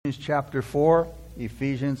chapter 4.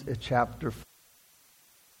 Ephesians chapter 4.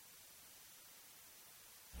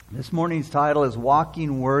 This morning's title is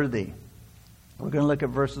Walking Worthy. We're going to look at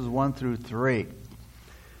verses 1 through 3.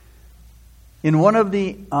 In one of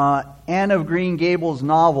the Anne of Green Gables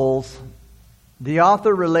novels, the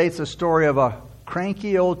author relates a story of a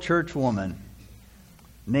cranky old church woman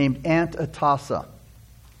named Aunt Atossa.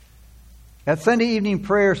 At Sunday evening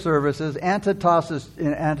prayer services, in Aunt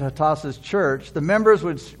Atossa's church, the members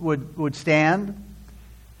would stand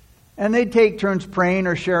and they'd take turns praying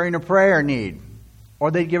or sharing a prayer need, or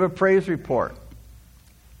they'd give a praise report.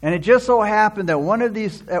 And it just so happened that at one of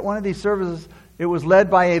these services, it was led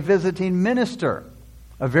by a visiting minister,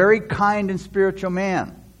 a very kind and spiritual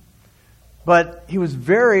man. But he was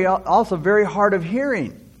also very hard of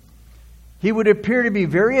hearing. He would appear to be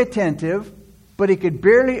very attentive, but he could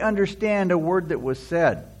barely understand a word that was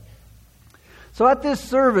said. So at this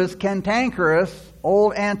service, cantankerous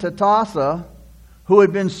old Aunt Atossa, who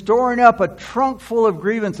had been storing up a trunk full of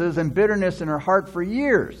grievances and bitterness in her heart for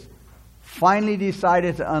years, finally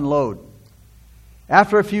decided to unload.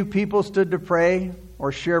 After a few people stood to pray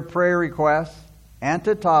or share prayer requests, Aunt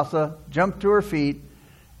Atossa jumped to her feet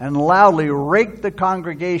and loudly raked the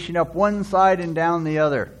congregation up one side and down the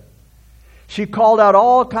other. She called out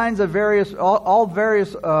various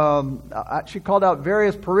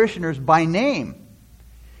parishioners by name,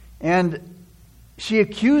 and she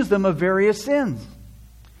accused them of various sins.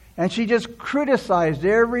 And she just criticized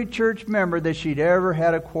every church member that she'd ever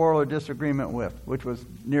had a quarrel or disagreement with, which was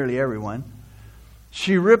nearly everyone.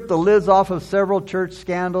 She ripped the lids off of several church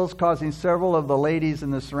scandals, causing several of the ladies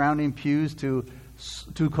in the surrounding pews to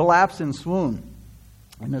collapse in a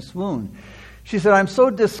swoon. She said, "I'm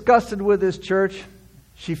so disgusted with this church."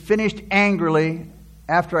 She finished angrily.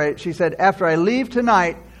 She said, "After I leave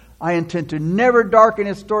tonight, I intend to never darken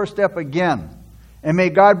its doorstep again. And may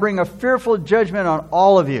God bring a fearful judgment on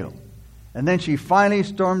all of you." And then she finally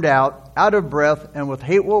stormed out of breath, and with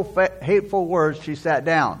hateful words, she sat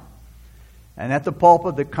down. And at the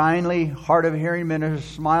pulpit, the kindly, hard-of-hearing minister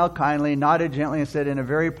smiled kindly, nodded gently, and said in a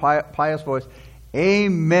very pious voice,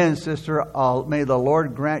 "Amen, sister. May the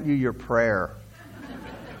Lord grant you your prayer."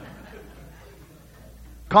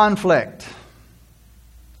 Conflict.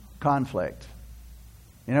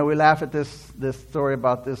 You know, we laugh at this story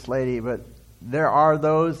about this lady, but there are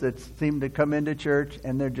those that seem to come into church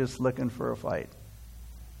and they're just looking for a fight.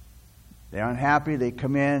 They're unhappy, they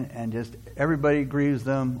come in and just everybody grieves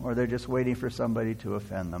them, or they're just waiting for somebody to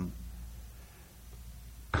offend them.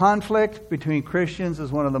 Conflict between Christians is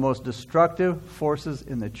one of the most destructive forces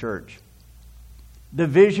in the church.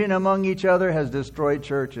 Division among each other has destroyed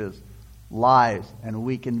churches, lives, and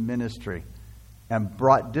weakened ministry, and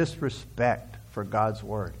brought disrespect for God's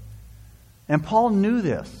Word. And Paul knew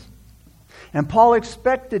this. And Paul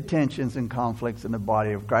expected tensions and conflicts in the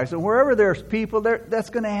body of Christ. And wherever there's people, that's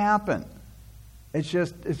going to happen. It's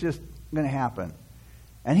just going to happen.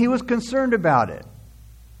 And he was concerned about it.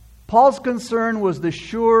 Paul's concern was the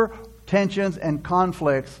sure tensions and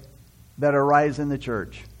conflicts that arise in the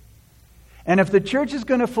church. And if the church is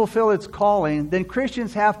going to fulfill its calling, then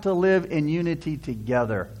Christians have to live in unity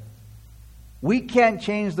together. We can't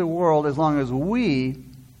change the world as long as we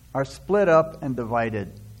are split up and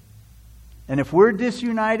divided. And if we're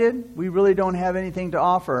disunited, we really don't have anything to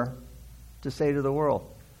offer to say to the world.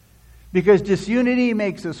 Because disunity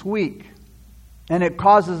makes us weak, and it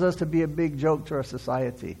causes us to be a big joke to our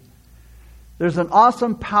society. There's an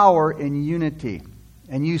awesome power in unity.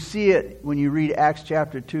 And you see it when you read Acts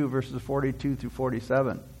chapter 2, verses 42 through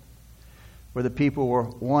 47. Where the people were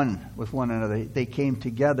one with one another. They came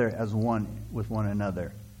together as one with one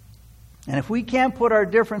another. And if we can't put our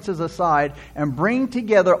differences aside and bring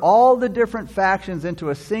together all the different factions into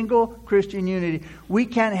a single Christian unity, we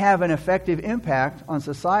can't have an effective impact on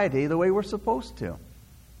society the way we're supposed to.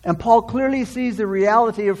 And Paul clearly sees the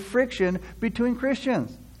reality of friction between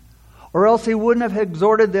Christians. Or else he wouldn't have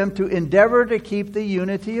exhorted them to endeavor to keep the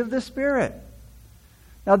unity of the Spirit.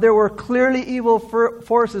 Now, there were clearly evil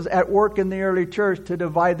forces at work in the early church to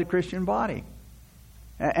divide the Christian body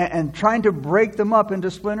and trying to break them up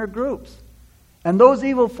into splinter groups. And those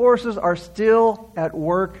evil forces are still at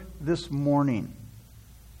work this morning.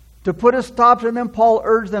 To put a stop to them, Paul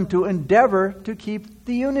urged them to endeavor to keep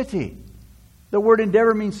the unity. The word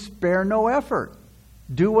endeavor means spare no effort.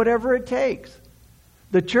 Do whatever it takes.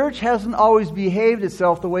 The church hasn't always behaved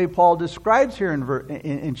itself the way Paul describes here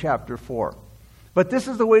in chapter 4. But this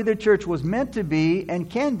is the way the church was meant to be and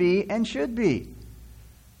can be and should be.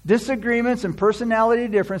 Disagreements and personality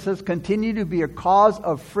differences continue to be a cause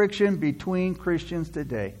of friction between Christians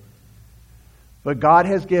today. But God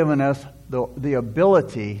has given us the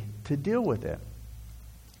ability to deal with it.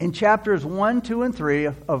 In chapters 1, 2, and 3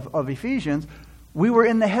 of Ephesians, we were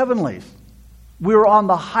in the heavenlies. We were on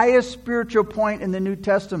the highest spiritual point in the New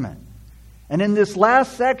Testament. And in this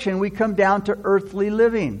last section, we come down to earthly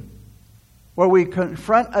living, where we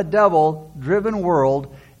confront a devil-driven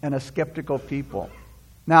world and a skeptical people.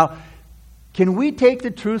 Now, can we take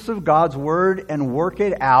the truths of God's Word and work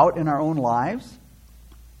it out in our own lives?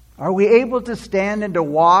 Are we able to stand and to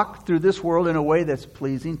walk through this world in a way that's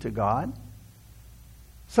pleasing to God?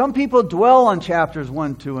 Some people dwell on chapters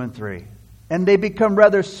 1, 2, and 3, and they become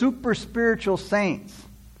rather super spiritual saints.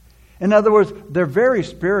 In other words, they're very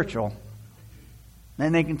spiritual,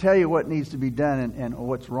 and they can tell you what needs to be done and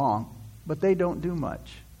what's wrong, but they don't do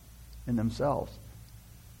much in themselves.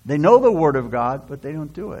 They know the Word of God, but they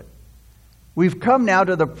don't do it. We've come now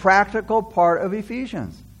to the practical part of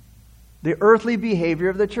Ephesians, the earthly behavior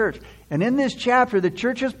of the church. And in this chapter, the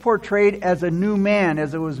church is portrayed as a new man,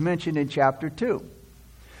 as it was mentioned in chapter 2.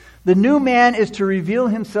 The new man is to reveal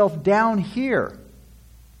himself down here.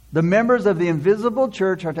 The members of the invisible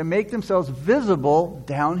church are to make themselves visible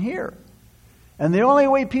down here. And the only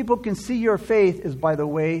way people can see your faith is by the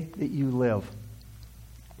way that you live.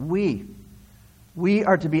 We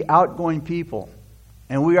are to be outgoing people,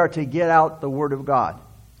 and we are to get out the Word of God.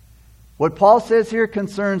 What Paul says here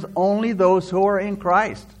concerns only those who are in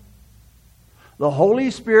Christ. The Holy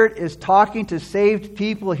Spirit is talking to saved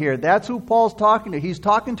people here. That's who Paul's talking to. He's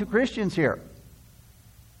talking to Christians here.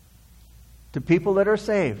 To people that are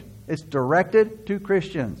saved. It's directed to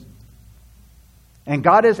Christians. And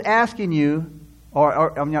God is asking you,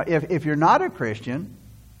 if you're not a Christian,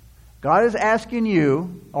 God is asking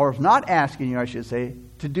you, or if not asking you, I should say,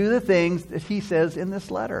 to do the things that He says in this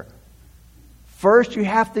letter. First, you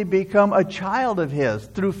have to become a child of His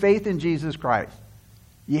through faith in Jesus Christ.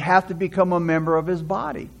 You have to become a member of His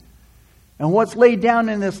body. And what's laid down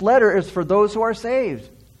in this letter is for those who are saved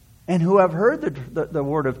and who have heard the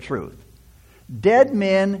word of truth. Dead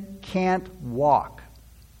men can't walk.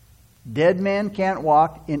 Dead men can't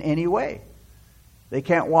walk in any way. They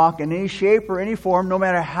can't walk in any shape or any form, no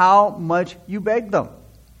matter how much you beg them.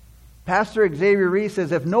 Pastor Xavier Reese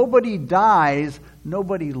says, if nobody dies,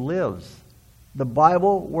 nobody lives. The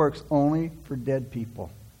Bible works only for dead people.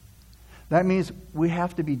 That means we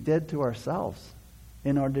have to be dead to ourselves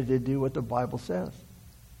in order to do what the Bible says,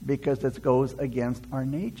 because it goes against our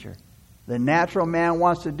nature. The natural man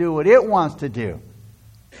wants to do what it wants to do.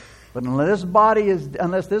 But unless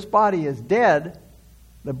this body is dead,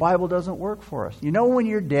 the Bible doesn't work for us. You know when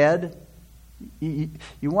you're dead? You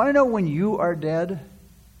want to know when you are dead?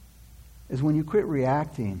 Is when you quit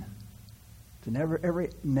reacting to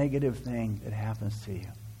every negative thing that happens to you.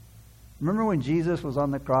 Remember when Jesus was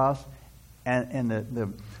on the cross and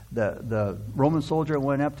the Roman soldier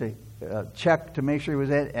went up to check to make sure he was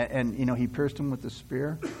dead, and he pierced him with the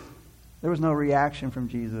spear? There was no reaction from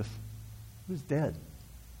Jesus. He was dead.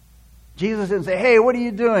 Jesus didn't say, "Hey, what are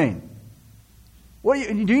you doing?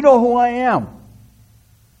 Do you know who I am?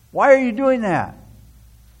 Why are you doing that?"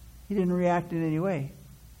 He didn't react in any way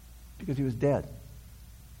because he was dead.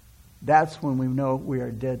 That's when we know we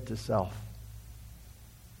are dead to self.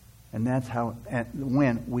 And that's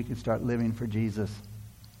when we can start living for Jesus.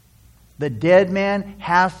 The dead man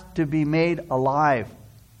has to be made alive.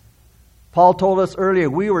 Paul told us earlier,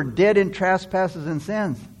 we were dead in trespasses and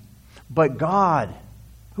sins. But God,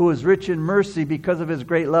 who is rich in mercy because of His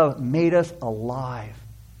great love, made us alive.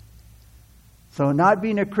 So not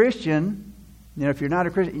being a Christian, if you're not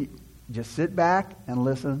a Christian, just sit back and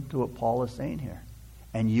listen to what Paul is saying here.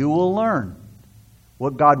 And you will learn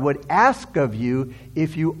what God would ask of you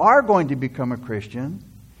if you are going to become a Christian.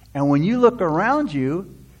 And when you look around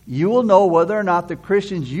you, you will know whether or not the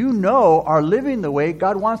Christians you know are living the way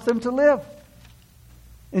God wants them to live.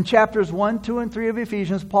 In chapters 1, 2, and 3 of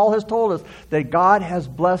Ephesians, Paul has told us that God has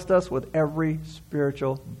blessed us with every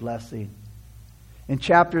spiritual blessing. In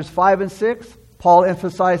chapters 5 and 6, Paul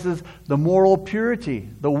emphasizes the moral purity,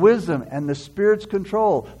 the wisdom and the Spirit's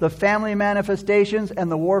control, the family manifestations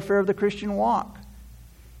and the warfare of the Christian walk.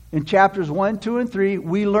 In chapters 1, 2, and 3,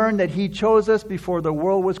 we learn that He chose us before the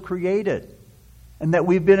world was created, and that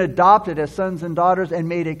we've been adopted as sons and daughters and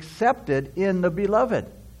made accepted in the Beloved.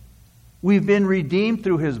 We've been redeemed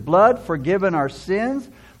through His blood, forgiven our sins.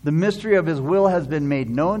 The mystery of His will has been made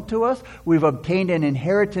known to us. We've obtained an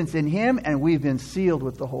inheritance in Him, and we've been sealed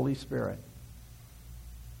with the Holy Spirit.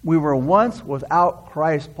 We were once without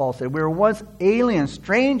Christ, Paul said. We were once aliens,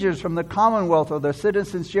 strangers from the commonwealth or the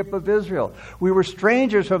citizenship of Israel. We were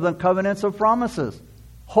strangers from the covenants of promises,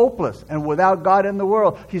 hopeless and without God in the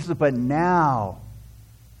world. He says, but now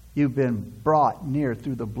You've been brought near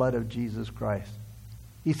through the blood of Jesus Christ.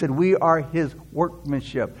 He said, we are His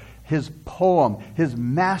workmanship, His poem, His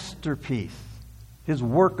masterpiece, His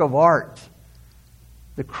work of art,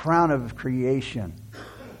 the crown of creation.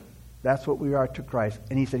 That's what we are to Christ.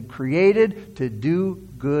 And He said, created to do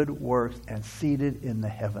good works and seated in the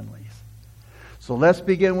heavenlies. So let's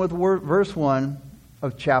begin with verse 1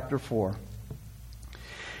 of chapter 4.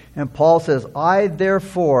 And Paul says, I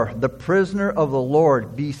therefore, the prisoner of the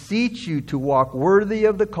Lord, beseech you to walk worthy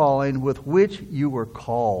of the calling with which you were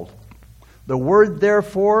called. The word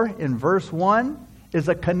therefore in verse 1 is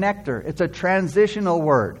a connector. It's a transitional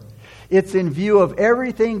word. It's in view of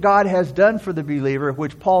everything God has done for the believer,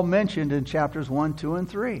 which Paul mentioned in chapters 1, 2, and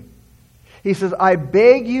 3. He says, I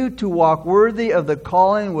beg you to walk worthy of the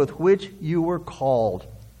calling with which you were called.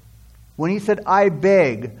 When he said, I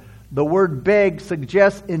beg, the word beg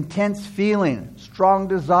suggests intense feeling, strong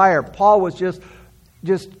desire. Paul was just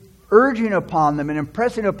urging upon them and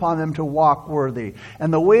impressing upon them to walk worthy.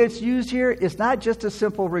 And the way it's used here is not just a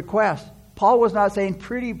simple request. Paul was not saying,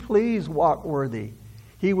 pretty please walk worthy.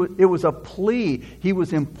 It was a plea. He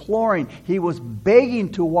was imploring. He was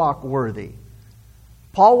begging to walk worthy.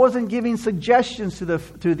 Paul wasn't giving suggestions to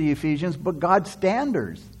the Ephesians, but God's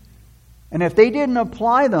standards. And if they didn't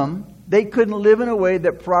apply them, they couldn't live in a way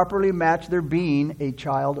that properly matched their being a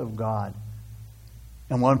child of God.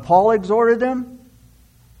 And when Paul exhorted them,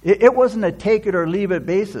 it wasn't a take it or leave it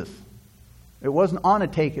basis. It wasn't on a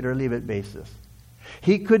take it or leave it basis.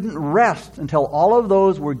 He couldn't rest until all of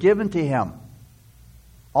those were given to him.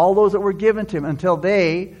 All those that were given to him, until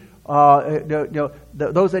those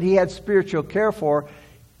that he had spiritual care for,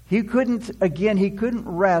 he couldn't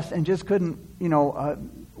rest and just couldn't,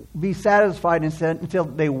 be satisfied until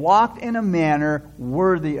they walked in a manner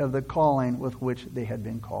worthy of the calling with which they had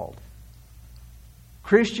been called.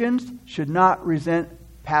 Christians should not resent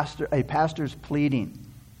a pastor's pleading,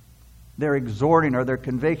 their exhorting or their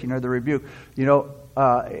conviction or their rebuke.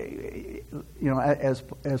 As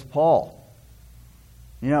Paul.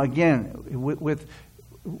 They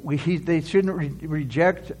shouldn't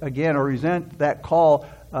reject again or resent that call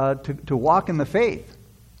to walk in the faith.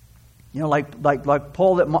 Like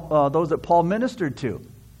Paul, those that Paul ministered to.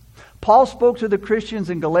 Paul spoke to the Christians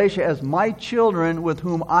in Galatia as my children, with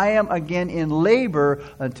whom I am again in labor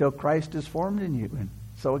until Christ is formed in you. And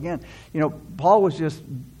so again, Paul was just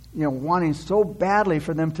wanting so badly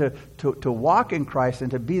for them to walk in Christ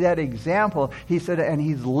and to be that example. He said, and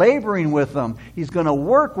he's laboring with them. He's going to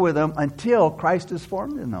work with them until Christ is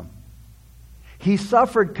formed in them. He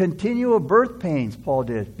suffered continual birth pains, Paul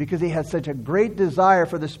did, because he had such a great desire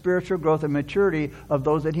for the spiritual growth and maturity of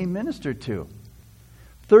those that he ministered to.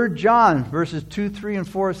 3 John verses 2, 3, and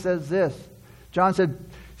 4 says this.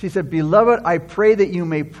 He said, Beloved, I pray that you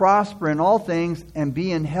may prosper in all things and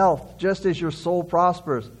be in health, just as your soul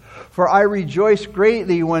prospers. For I rejoiced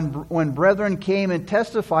greatly when brethren came and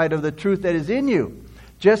testified of the truth that is in you,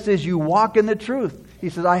 just as you walk in the truth. He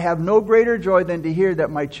says, I have no greater joy than to hear that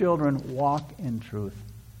my children walk in truth.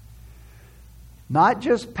 Not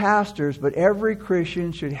just pastors, but every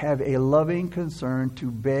Christian should have a loving concern to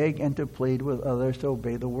beg and to plead with others to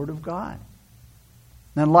obey the Word of God.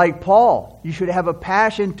 And like Paul, you should have a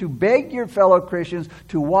passion to beg your fellow Christians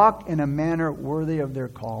to walk in a manner worthy of their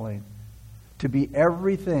calling, to be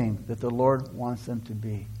everything that the Lord wants them to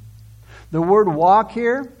be. The word walk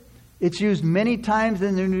here, it's used many times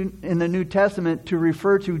in the New Testament to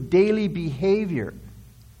refer to daily behavior.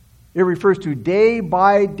 It refers to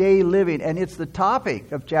day-by-day living, and it's the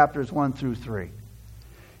topic of chapters 1 through 3.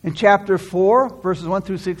 In chapter 4, verses 1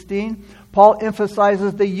 through 16, Paul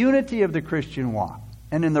emphasizes the unity of the Christian walk.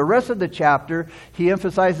 And in the rest of the chapter, he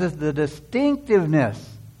emphasizes the distinctiveness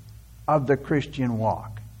of the Christian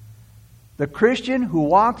walk. The Christian who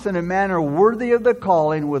walks in a manner worthy of the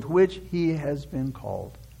calling with which he has been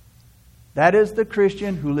called. That is the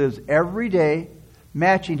Christian who lives every day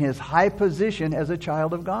matching his high position as a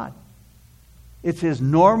child of God. It's his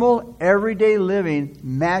normal, everyday living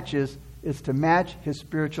is to match his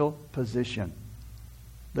spiritual position.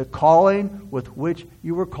 The calling with which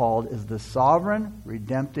you were called is the sovereign,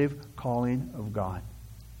 redemptive calling of God.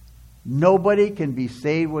 Nobody can be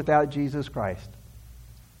saved without Jesus Christ.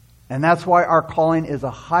 And that's why our calling is a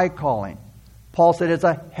high calling. Paul said it's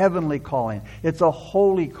a heavenly calling. It's a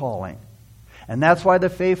holy calling. And that's why the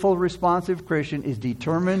faithful, responsive Christian is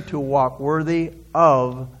determined to walk worthy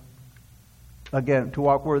of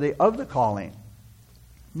the calling.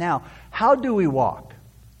 Now, how do we walk?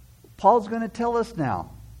 Paul's going to tell us now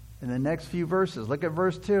in the next few verses. Look at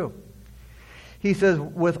verse 2. He says,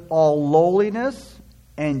 with all lowliness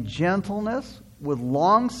and gentleness, with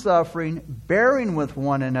long suffering, bearing with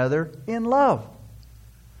one another in love.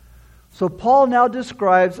 So Paul now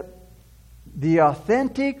describes the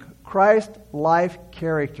authentic Christ life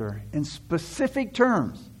character in specific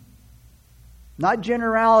terms. Not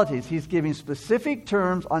generalities. He's giving specific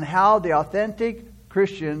terms on how the authentic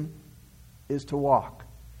Christian is to walk.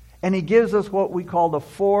 And he gives us what we call the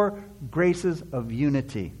 4 graces of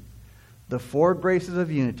unity. The 4 graces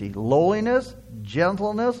of unity: lowliness,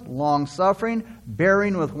 gentleness, long-suffering,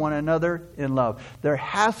 bearing with one another in love. There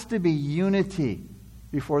has to be unity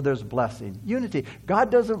before there's blessing. Unity.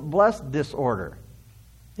 God doesn't bless disorder.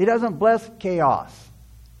 He doesn't bless chaos.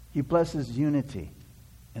 He blesses unity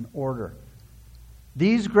and order.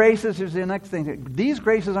 These graces, here's the next thing. These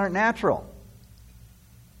graces aren't natural.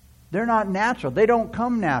 They're not natural. They don't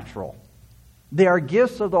come natural. They are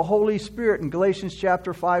gifts of the Holy Spirit in Galatians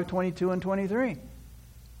chapter 5, 22 and 23.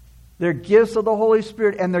 They're gifts of the Holy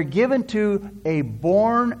Spirit, and they're given to a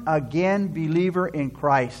born-again believer in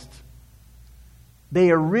Christ. They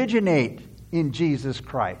originate in Jesus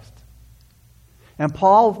Christ. And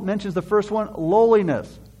Paul mentions the first one,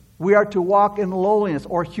 lowliness. We are to walk in lowliness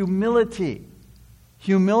or humility.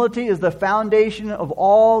 Humility is the foundation of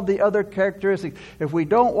all the other characteristics. If we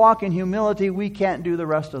don't walk in humility, we can't do the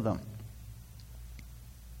rest of them.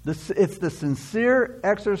 It's the sincere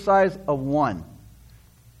exercise of one,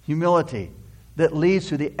 humility, that leads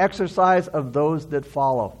to the exercise of those that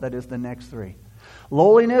follow. That is the next 3.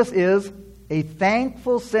 Lowliness is a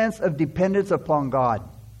thankful sense of dependence upon God.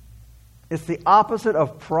 It's the opposite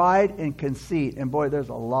of pride and conceit. And boy, there's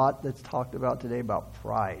a lot that's talked about today about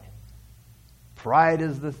pride. Pride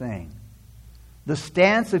is the thing. The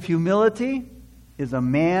stance of humility is a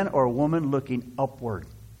man or woman looking upward.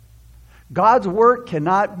 God's work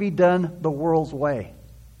cannot be done the world's way.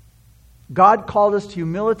 God called us to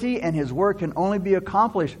humility, and His work can only be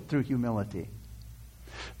accomplished through humility.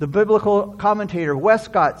 The biblical commentator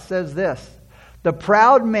Westcott says this: the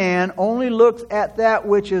proud man only looks at that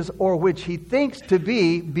which is, or which he thinks to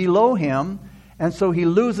be, below him, and so he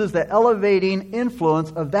loses the elevating influence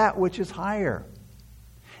of that which is higher.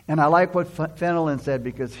 And I like what Fenelon said,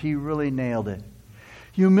 because he really nailed it.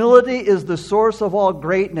 Humility is the source of all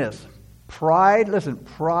greatness. Pride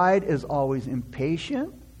is always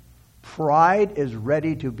impatient. Pride is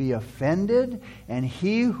ready to be offended. And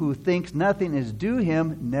he who thinks nothing is due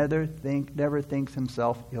him never thinks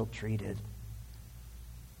himself ill-treated.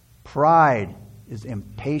 Pride is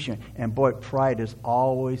impatient. And boy, pride is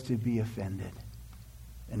always to be offended.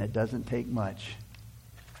 And it doesn't take much.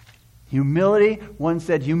 Humility, one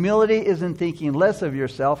said, humility isn't thinking less of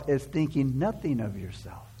yourself, it's thinking nothing of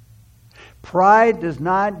yourself. Pride does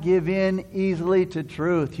not give in easily to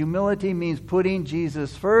truth. Humility means putting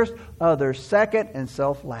Jesus first, others second, and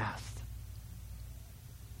self last.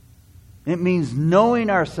 It means knowing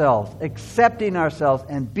ourselves, accepting ourselves,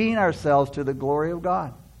 and being ourselves to the glory of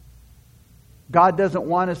God. God doesn't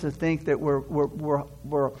want us to think that we're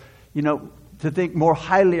to think more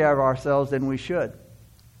highly of ourselves than we should.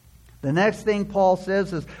 The next thing Paul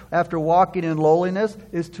says is, after walking in lowliness,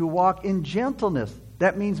 is to walk in gentleness.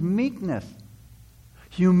 That means meekness.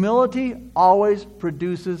 Humility always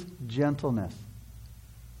produces gentleness.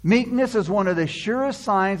 Meekness is one of the surest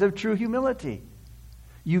signs of true humility.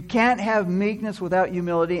 You can't have meekness without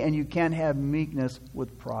humility, and you can't have meekness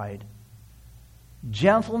with pride.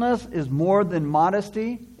 Gentleness is more than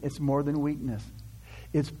modesty. It's more than weakness.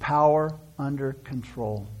 It's power under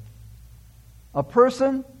control.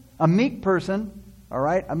 A meek person, all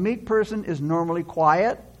right? A meek person is normally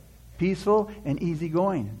quiet, peaceful, and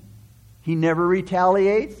easygoing. He never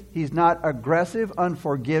retaliates. He's not aggressive,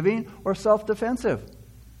 unforgiving, or self-defensive.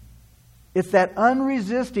 It's that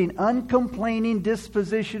unresisting, uncomplaining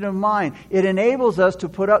disposition of mind. It enables us to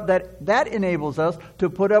put up that enables us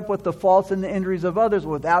to put up with the faults and the injuries of others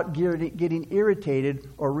without getting irritated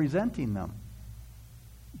or resenting them.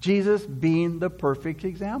 Jesus being the perfect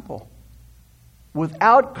example.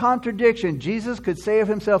 Without contradiction, Jesus could say of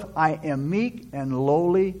himself, I am meek and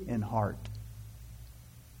lowly in heart.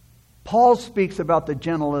 Paul speaks about the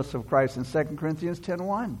gentleness of Christ in 2 Corinthians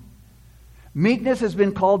 10:1. Meekness has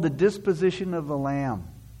been called the disposition of the Lamb.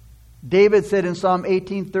 David said in Psalm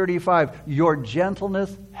 18:35, your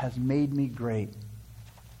gentleness has made me great.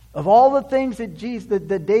 Of all the things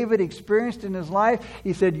that David experienced in his life,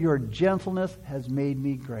 he said, your gentleness has made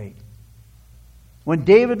me great. When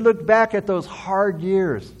David looked back at those hard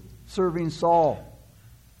years serving Saul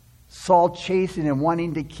chasing him,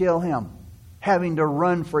 wanting to kill him, having to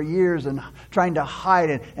run for years and trying to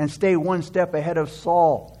hide and stay one step ahead of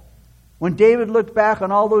Saul. When David looked back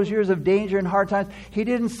on all those years of danger and hard times, he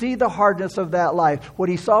didn't see the hardness of that life. What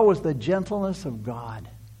he saw was the gentleness of God.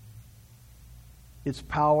 Its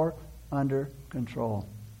power under control.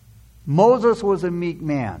 Moses was a meek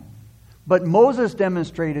man, but Moses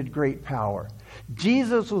demonstrated great power.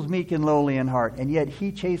 Jesus was meek and lowly in heart, and yet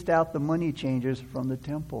he chased out the money changers from the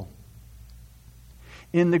temple.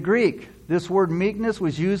 In the Greek, this word meekness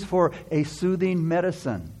was used for a soothing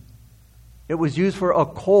medicine. It was used for a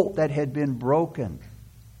colt that had been broken.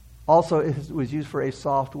 Also, it was used for a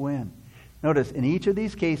soft wind. Notice, in each of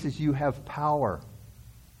these cases, you have power.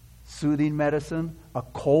 Soothing medicine, a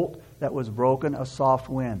colt that was broken, a soft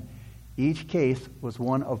wind. Each case was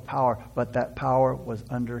one of power, but that power was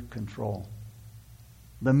under control.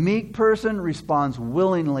 The meek person responds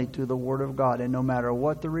willingly to the Word of God, and no matter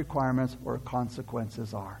what the requirements or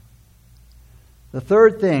consequences are. The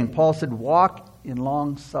third thing, Paul said, walk in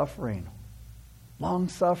long suffering. Long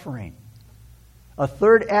suffering. A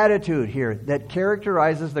third attitude here that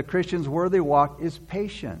characterizes the Christian's worthy walk is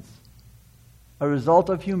patience, a result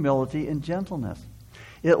of humility and gentleness.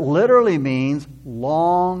 It literally means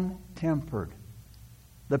long-tempered.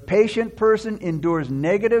 The patient person endures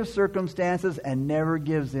negative circumstances and never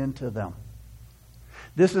gives in to them.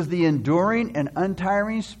 This is the enduring and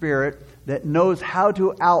untiring spirit that knows how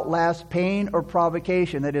to outlast pain or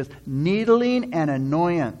provocation, that is, needling and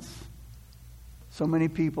annoyance. So many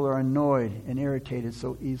people are annoyed and irritated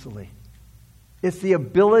so easily. It's the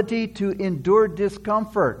ability to endure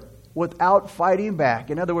discomfort without fighting back.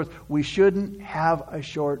 In other words, we shouldn't have a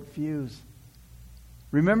short fuse.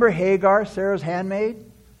 Remember Hagar, Sarah's handmaid?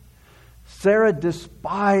 Sarah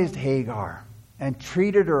despised Hagar and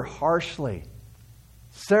treated her harshly.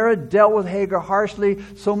 Sarah dealt with Hagar harshly,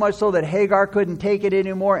 so much so that Hagar couldn't take it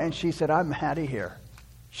anymore, and she said, I'm out of here.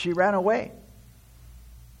 She ran away.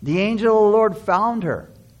 The angel of the Lord found her,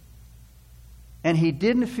 and he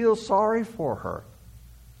didn't feel sorry for her.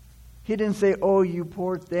 He didn't say, oh, you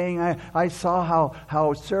poor thing, I saw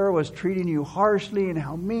how Sarah was treating you harshly and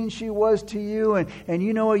how mean she was to you, and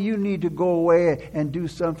you know what, you need to go away and do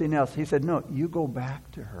something else. He said, no, you go back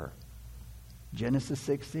to her. Genesis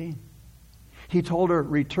 16. He told her,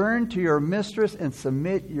 return to your mistress and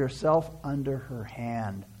submit yourself under her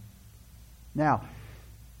hand. Now,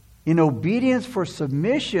 in obedience for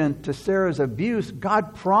submission to Sarah's abuse,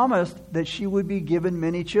 God promised that she would be given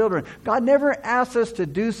many children. God never asks us to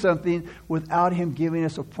do something without Him giving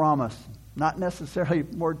us a promise. Not necessarily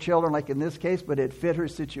more children like in this case, but it fit her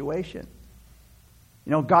situation.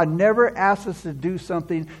 You know, God never asks us to do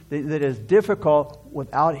something that is difficult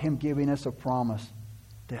without Him giving us a promise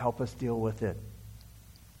to help us deal with it.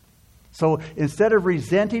 So instead of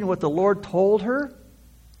resenting what the Lord told her,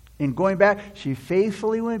 in going back, she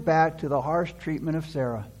faithfully went back to the harsh treatment of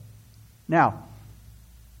Sarah. Now,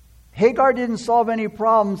 Hagar didn't solve any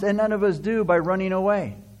problems, and none of us do, by running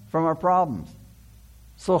away from our problems.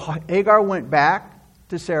 So Hagar went back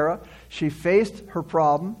to Sarah. She faced her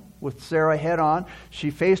problem with Sarah head on.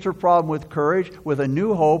 She faced her problem with courage, with a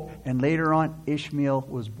new hope, and later on Ishmael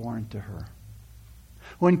was born to her.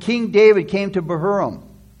 When King David came to Bahurim,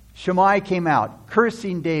 Shammai came out,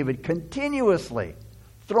 cursing David continuously,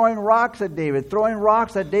 throwing rocks at David, throwing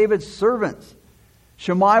rocks at David's servants.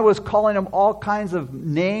 Shammai was calling him all kinds of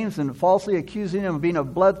names and falsely accusing him of being a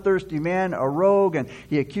bloodthirsty man, a rogue, and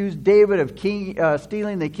he accused David of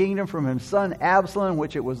stealing the kingdom from his son Absalom,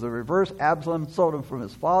 which it was the reverse. Absalom stole him from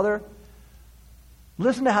his father.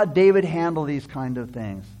 Listen to how David handled these kind of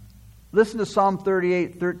things. Listen to Psalm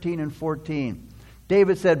 38, 13 and 14.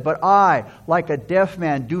 David said, but I, like a deaf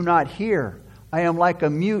man, do not hear. I am like a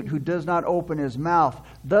mute who does not open his mouth.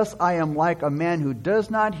 Thus I am like a man who does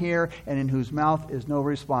not hear and in whose mouth is no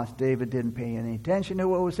response. David didn't pay any attention to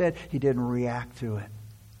what was said. He didn't react to it.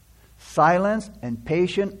 Silence and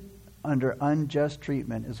patience under unjust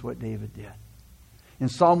treatment is what David did. In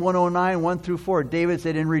Psalm 109, 1 through 4, David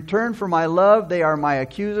said, in return for my love, they are my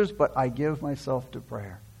accusers, but I give myself to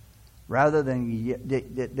prayer. Rather than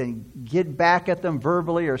get back at them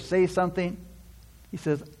verbally or say something, he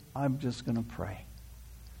says, I'm just going to pray.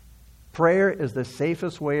 Prayer is the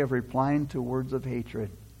safest way of replying to words of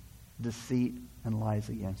hatred, deceit, and lies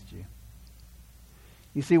against you.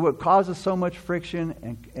 You see, what causes so much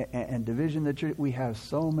friction and division in the church, we have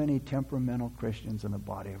so many temperamental Christians in the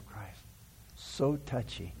body of Christ. So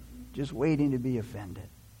touchy, just waiting to be offended.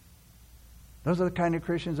 Those are the kind of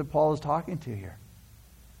Christians that Paul is talking to here.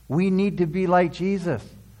 We need to be like Jesus.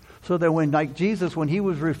 So that when he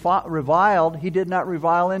was reviled, he did not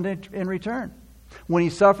revile in return. When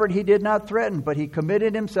he suffered, he did not threaten, but he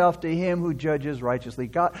committed himself to him who judges righteously.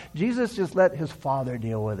 Jesus just let his Father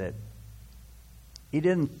deal with it. He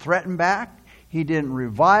didn't threaten back. He didn't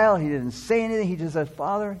revile. He didn't say anything. He just said,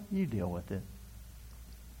 Father, you deal with it.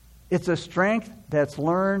 It's a strength that's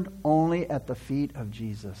learned only at the feet of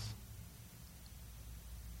Jesus.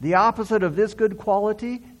 The opposite of this good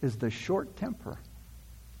quality is the short temper.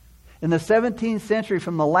 In the 17th century,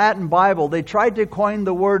 from the Latin Bible, they tried to coin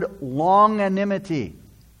the word longanimity.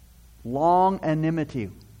 Longanimity,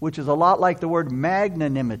 which is a lot like the word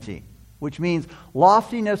magnanimity, which means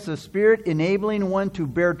loftiness of spirit, enabling one to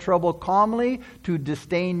bear trouble calmly, to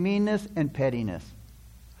disdain meanness and pettiness.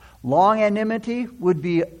 Longanimity would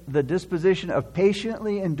be the disposition of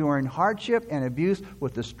patiently enduring hardship and abuse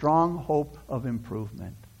with the strong hope of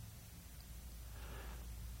improvement.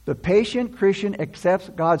 The patient Christian accepts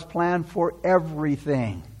God's plan for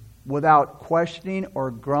everything without questioning or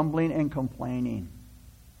grumbling and complaining.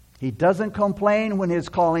 He doesn't complain when his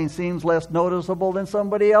calling seems less noticeable than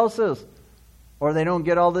somebody else's, or they don't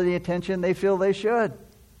get all of the attention they feel they should,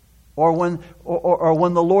 or when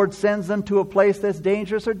the Lord sends them to a place that's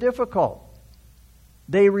dangerous or difficult.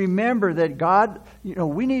 They remember that God,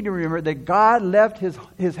 we need to remember that God left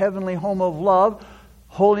his heavenly home of love,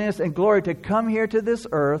 holiness, and glory to come here to this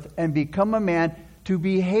earth and become a man to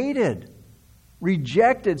be hated,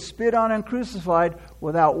 rejected, spit on, and crucified,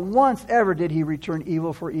 without once ever did he return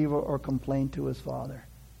evil for evil or complain to his Father.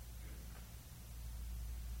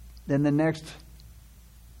 Then the next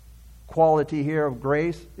quality here of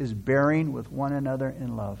grace is bearing with one another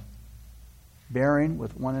in love. Bearing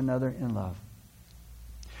with one another in love.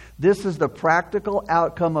 This is the practical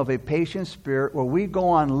outcome of a patient spirit where we go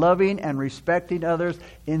on loving and respecting others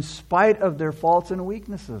in spite of their faults and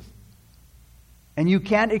weaknesses. And you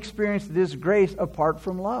can't experience this grace apart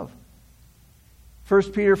from love.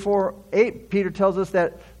 1 Peter 4:8, Peter tells us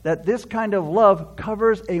that this kind of love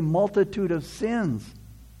covers a multitude of sins.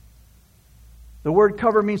 The word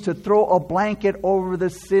cover means to throw a blanket over the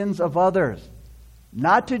sins of others.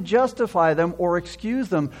 Not to justify them or excuse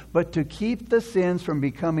them, but to keep the sins from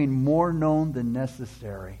becoming more known than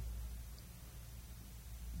necessary.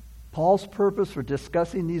 Paul's purpose for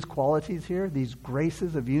discussing these qualities here, these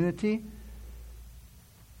graces of unity,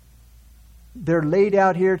 they're laid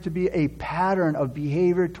out here to be a pattern of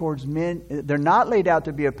behavior towards men. They're not laid out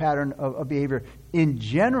to be a pattern of behavior in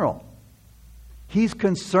general. He's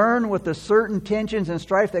concerned with the certain tensions and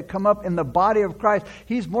strife that come up in the body of Christ.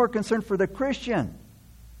 He's more concerned for the Christian,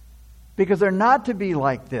 because they're not to be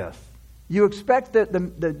like this. You expect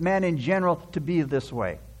the man in general to be this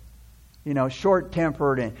way.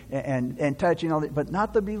 Short-tempered and touching all that, but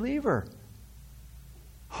not the believer.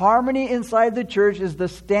 Harmony inside the church is the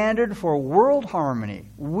standard for world harmony.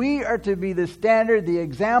 We are to be the standard, the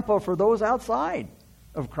example for those outside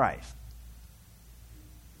of Christ.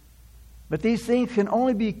 But these things can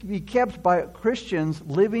only be kept by Christians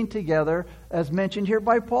living together, as mentioned here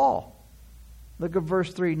by Paul. Look at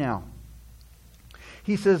verse 3 now.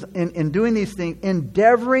 He says, in doing these things,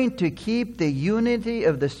 endeavoring to keep the unity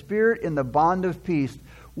of the Spirit in the bond of peace,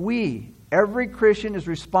 every Christian is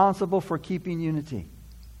responsible for keeping unity.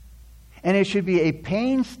 And it should be a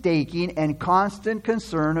painstaking and constant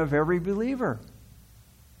concern of every believer.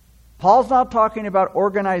 Paul's not talking about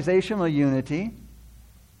organizational unity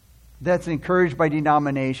that's encouraged by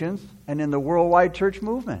denominations and in the worldwide church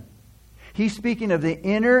movement. He's speaking of the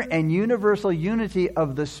inner and universal unity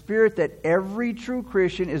of the Spirit that every true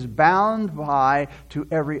Christian is bound by to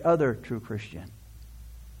every other true Christian.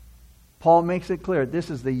 Paul makes it clear this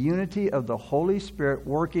is the unity of the Holy Spirit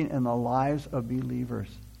working in the lives of believers.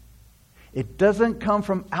 It doesn't come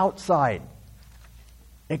from outside.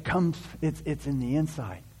 It's in the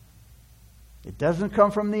inside. It doesn't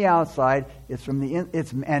come from the outside.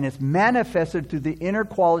 It's manifested through the inner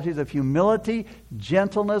qualities of humility,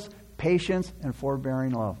 gentleness, patience, and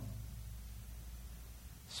forbearing love.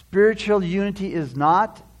 Spiritual unity is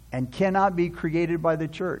not and cannot be created by the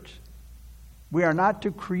church. We are not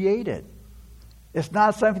to create it. It's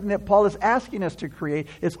not something that Paul is asking us to create.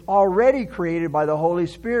 It's already created by the Holy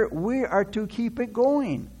Spirit. We are to keep it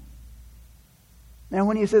going. Now,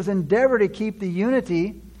 when he says endeavor to keep the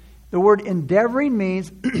unity, the word endeavoring means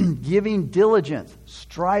giving diligence,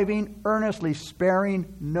 striving earnestly,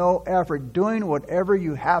 sparing no effort, doing whatever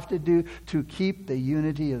you have to do to keep the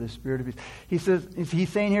unity of the Spirit of peace. He's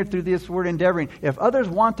saying here through this word endeavoring, if others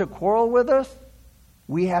want to quarrel with us,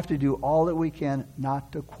 we have to do all that we can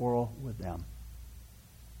not to quarrel with them.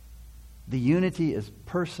 The unity is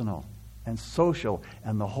personal and social,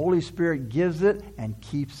 and the Holy Spirit gives it and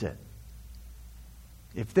keeps it.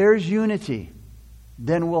 If there's unity,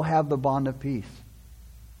 then we'll have the bond of peace.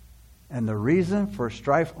 And the reason for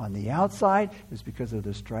strife on the outside is because of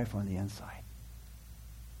the strife on the inside.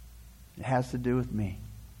 It has to do with me.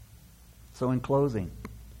 So in closing,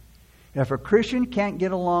 if a Christian can't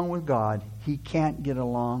get along with God, he can't get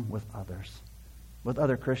along with others, with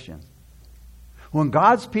other Christians. When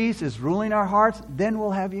God's peace is ruling our hearts, then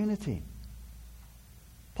we'll have unity.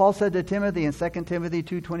 Paul said to Timothy in 2 Timothy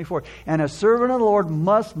 2:24, "And a servant of the Lord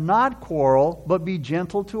must not quarrel, but be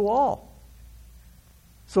gentle to all."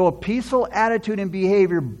 So a peaceful attitude and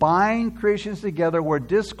behavior bind Christians together where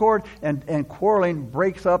discord and quarreling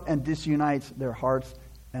breaks up and disunites their hearts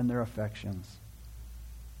and their affections.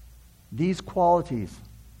 These qualities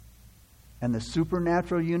and the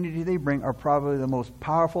supernatural unity they bring are probably the most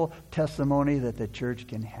powerful testimony that the church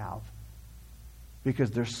can have,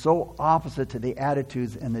 because they're so opposite to the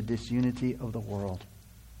attitudes and the disunity of the world.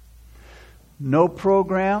 No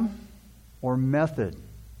program or method,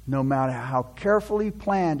 no matter how carefully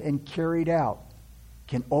planned and carried out,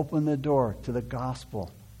 can open the door to the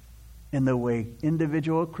gospel in the way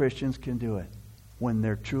individual Christians can do it, when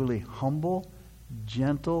they're truly humble,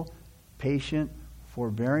 gentle, patient,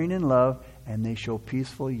 forbearing in love, and they show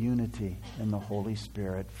peaceful unity in the Holy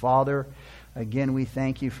Spirit. Father, again, we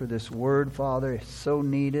thank you for this word, Father. It's so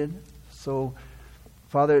needed. So,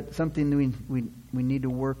 Father, it's something we need to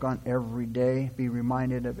work on every day, be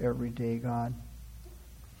reminded of every day, God.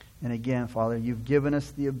 And again, Father, you've given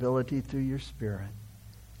us the ability through your Spirit.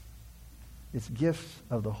 It's gifts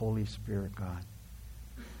of the Holy Spirit, God.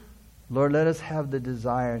 Lord, let us have the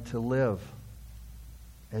desire to live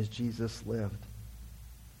as Jesus lived,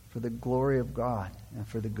 for the glory of God and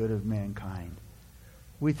for the good of mankind.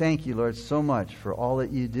 We thank you, Lord, so much for all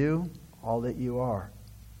that you do, all that you are,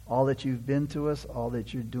 all that you've been to us, all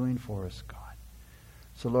that you're doing for us, God.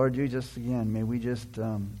 So, Lord, you just, again, may we just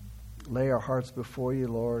lay our hearts before you,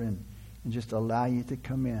 Lord, and just allow you to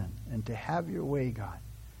come in and to have your way, God.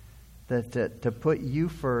 That to put you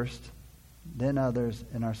first, then others,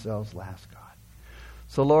 and ourselves last, God.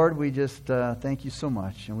 So, Lord, we just thank you so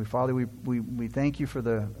much. And Father, we thank you for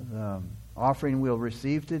the offering we'll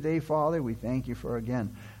receive today, Father. We thank you for,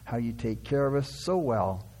 again, how you take care of us so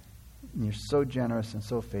well. And you're so generous and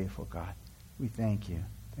so faithful, God. We thank you.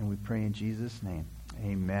 And we pray in Jesus' name.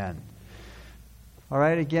 Amen. All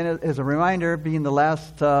right, again, as a reminder, being the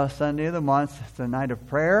last Sunday of the month, it's a night of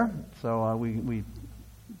prayer. So we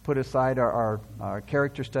put aside our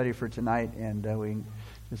character study for tonight, and we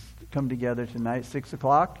just come together tonight, 6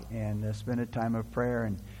 o'clock, and spend a time of prayer.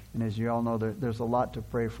 And as you all know, there's a lot to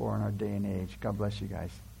pray for in our day and age. God bless you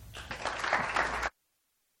guys.